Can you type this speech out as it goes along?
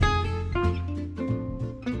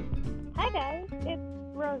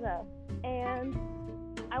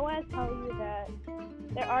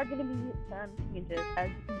are going to be some changes. As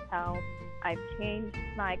you can tell, I've changed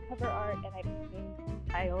my cover art and I've changed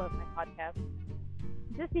the title of my podcast.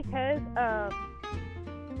 Just because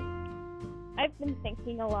I've been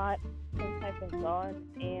thinking a lot since I've been gone,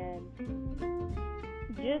 and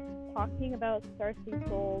just talking about Starseed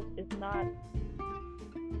Souls is not,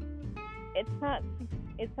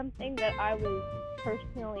 it's something that I was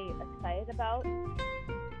personally excited about,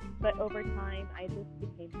 but over time I just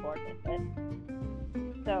became bored with it.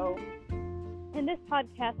 So, in this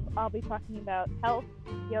podcast, I'll be talking about health,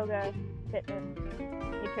 yoga, fitness,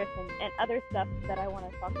 nutrition, and other stuff that I want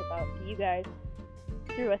to talk about to you guys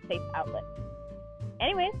through a safe outlet.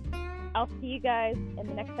 Anyways, I'll see you guys in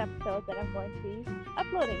the next episode that I'm going to be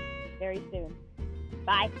uploading very soon.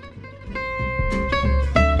 Bye!